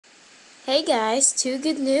Hey guys, two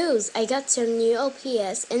good news. I got some new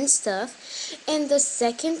LPS and stuff. And the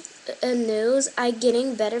second news, I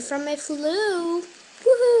getting better from my flu.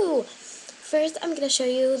 Woohoo! First, I'm gonna show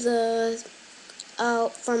you the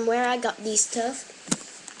from where I got these stuff.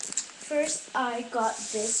 First, I got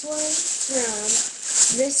this one from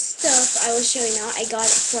this stuff I will show you now. I got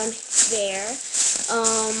it from there.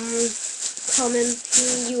 Common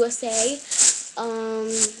USA.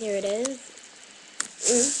 Here it is.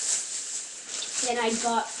 Then I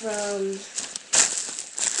got from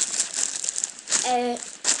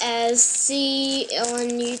see on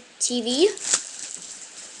new TV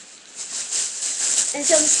and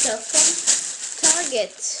some stuff from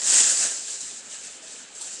Target.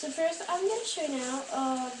 So first, I'm gonna show you now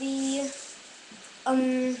the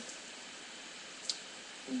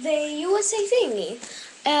USA thingy.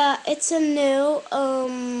 It's a new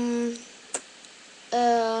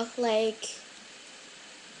like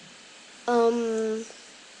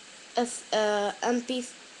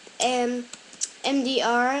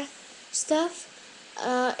MDR stuff.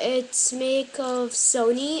 It's made of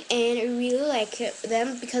Sony, and I really like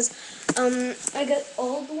them because I got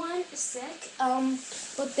old one sick.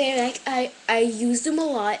 But they I use them a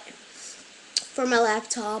lot for my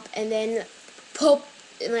laptop, and then pop,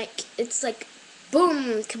 and like it's like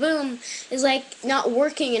boom, kaboom, it's like not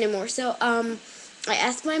working anymore. So I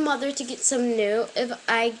asked my mother to get some new. If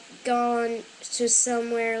I gone to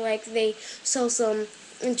somewhere like they sell some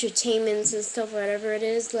entertainments and stuff, whatever it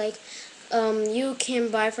is, like you can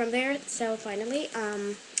buy from there. So finally,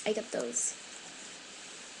 I got those.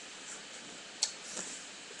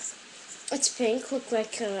 It's pink, look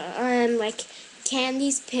like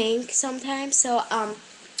candy's pink sometimes. So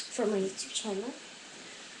for my YouTube channel.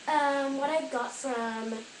 What I got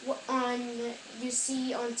from you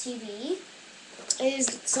see on TV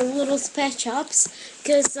is some little pet shops,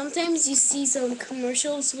 because sometimes you see some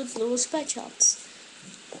commercials with little pet shops.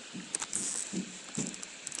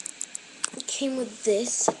 It came with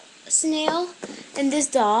this snail and this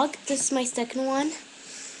dog. This is my second one.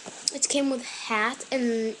 It came with hat,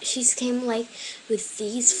 and she's came like with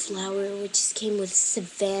these flowers, which came with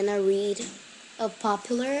Savannah Reed of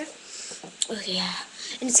Popular. Oh yeah.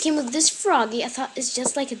 And it came with this froggy. I thought it's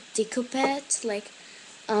just like a deco pet, like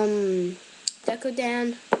Deco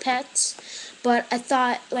Dan pets, but I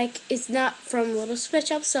thought like it's not from Little Pet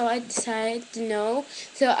Shop, so I decided to know.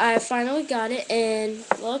 So I finally got it, and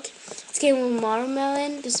look, it came with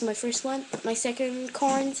watermelon. This is my first one. My second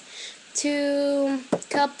corns, 2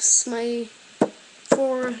 cups, my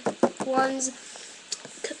 4 ones,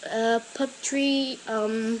 pup tree,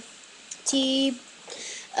 tea,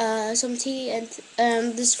 some tea,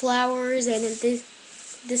 and this flowers, and this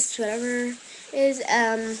whatever is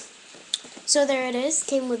so there it is.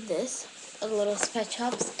 Came with this a little pet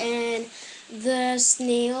shops, and the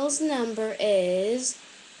snail's number is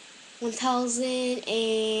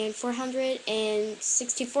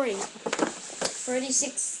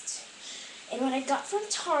 1,446. And what I got from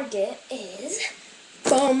Target is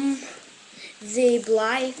the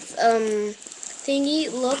Blythe thingy.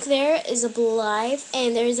 Look, there is a Blythe,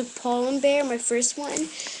 and there is a pollen bear. My first one.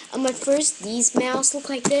 My first, these mouse look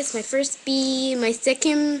like this. My first bee. My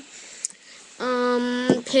second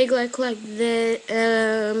pig like the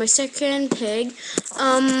my second pig.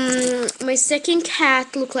 My second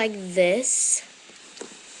cat look like this.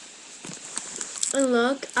 And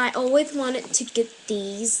look, I always wanted to get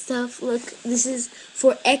these stuff. Look, this is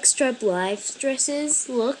for extra Blythe dresses.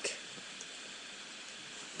 Look.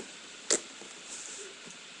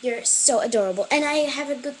 You're so adorable. And I have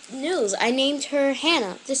a good news. I named her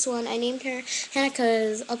Hannah. This one, I named her Hannah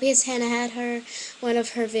because LPS Hannah had her one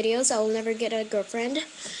of her videos. I will never get a girlfriend.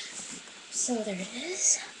 So there it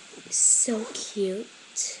is. So cute.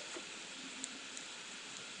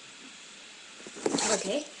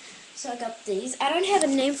 Okay. So I got these. I don't have a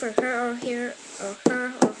name for her or here or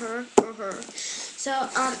her or her or her. So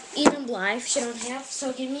even Blythe she don't have.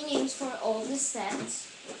 So give me names for all the sets.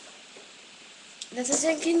 That's the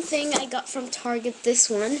second thing I got from Target, this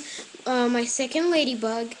one. My second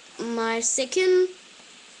ladybug, my second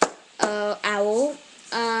owl,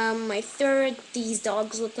 my third, these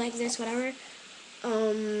dogs look like this, whatever.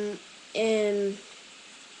 And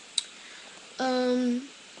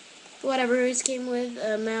whatever it came with,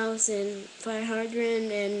 a mouse and fire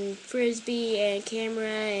hydrant and frisbee and camera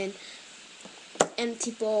and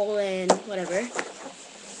empty bowl and whatever.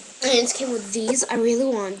 And it came with these. I really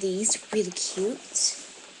want these. Really cute.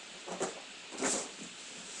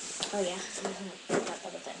 Oh yeah. I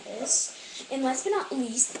forgot what that is. And last but not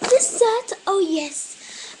least, this set. Oh yes.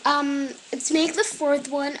 It's make the fourth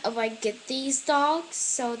one of I get these dogs.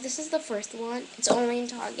 So this is the first one. It's only in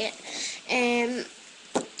Target, and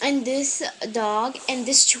this dog and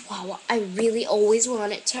this Chihuahua, I really always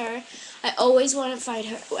wanted her. I always wanted to find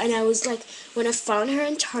her, and I was like, when I found her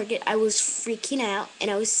in Target, I was freaking out,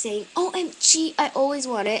 and I was saying, OMG, I always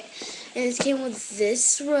want it. And it came with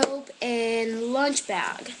this robe and lunch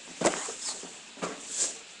bag.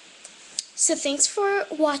 So thanks for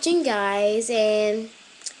watching, guys, and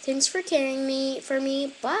thanks for caring for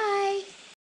me. Bye.